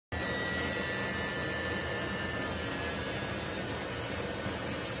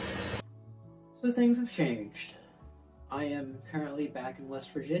So things have changed. I am currently back in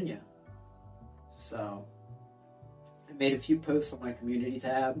West Virginia. So I made a few posts on my community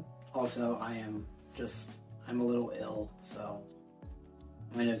tab. Also, I'm a little ill, so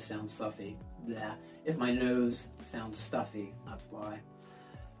my nose sounds stuffy. Blah. If my nose sounds stuffy, that's why.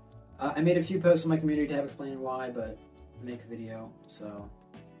 I made a few posts on my community tab explaining why, but make a video. So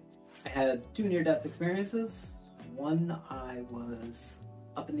I had 2 near-death experiences. One, I was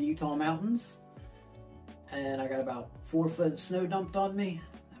up in the Utah mountains, and I got about 4 foot of snow dumped on me.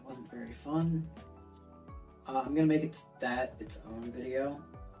 That wasn't very fun. I'm gonna make its own video,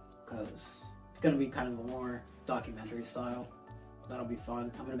 because it's gonna be kind of a more documentary style. That'll be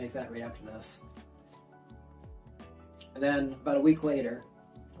fun. I'm gonna make that right after this. And then about a week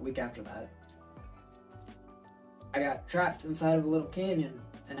after that, I got trapped inside of a little canyon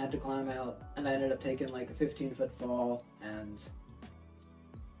and had to climb out, and I ended up taking like a 15-foot fall, and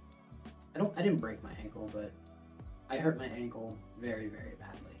I didn't break my ankle, but I hurt my ankle very, very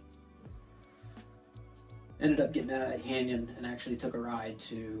badly. Ended up getting out of that canyon and actually took a ride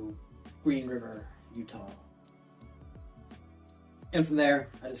to Green River, Utah. And from there,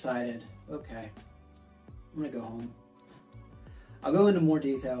 I decided, okay, I'm gonna go home. I'll go into more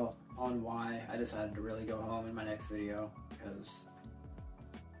detail on why I decided to really go home in my next video, because,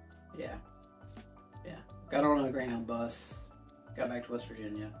 yeah. Got on a Greyhound bus, got back to West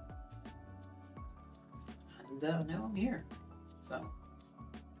Virginia, and now I'm here. So,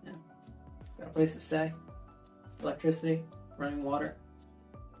 yeah, got a place to stay, electricity, running water,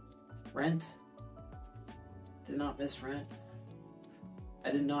 rent. Did not miss rent.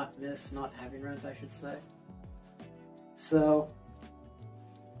 I did not miss not having rent, I should say. So,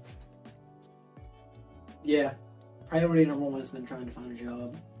 yeah, priority number 1 has been trying to find a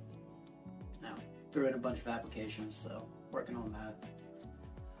job. Now, threw in a bunch of applications, so working on that.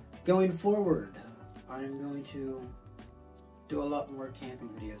 Going forward, I'm going to do a lot more camping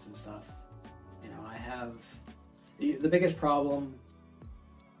videos and stuff. You know, I have the biggest problem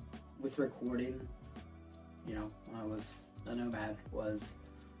with recording, you know, when I was a nomad, was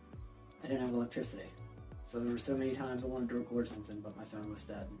I didn't have electricity. So there were so many times I wanted to record something, but my phone was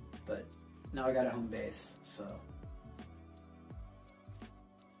dead. But now I got a home base, so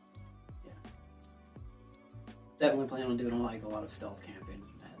yeah. Definitely plan on doing like a lot of stealth camping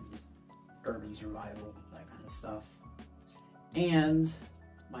and urban survival, that kind of stuff. And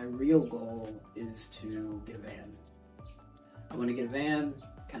my real goal is to get a van. I want to get a van,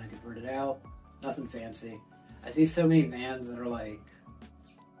 kind of convert it out, nothing fancy. I see so many vans that are like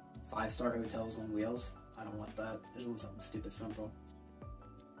 5-star hotels on wheels. I don't want that. I just want something stupid simple.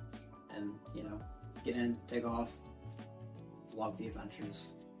 And, you know, get in, take off, vlog the adventures.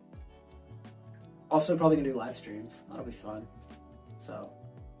 Also probably gonna do live streams. That'll be fun. So,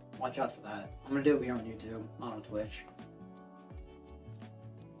 watch out for that. I'm gonna do them here on YouTube, not on Twitch.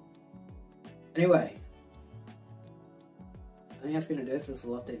 Anyway, I think that's gonna do it for this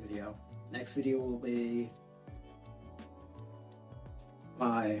little update video. Next video will be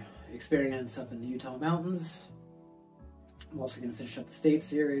my experience up in the Utah mountains. I'm also going to finish up the state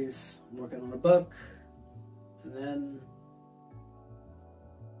series. I'm working on a book. And then,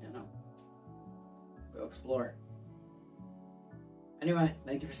 you know, go explore. Anyway,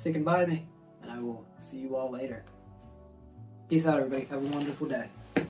 thank you for sticking by me. And I will see you all later. Peace out, everybody. Have a wonderful day.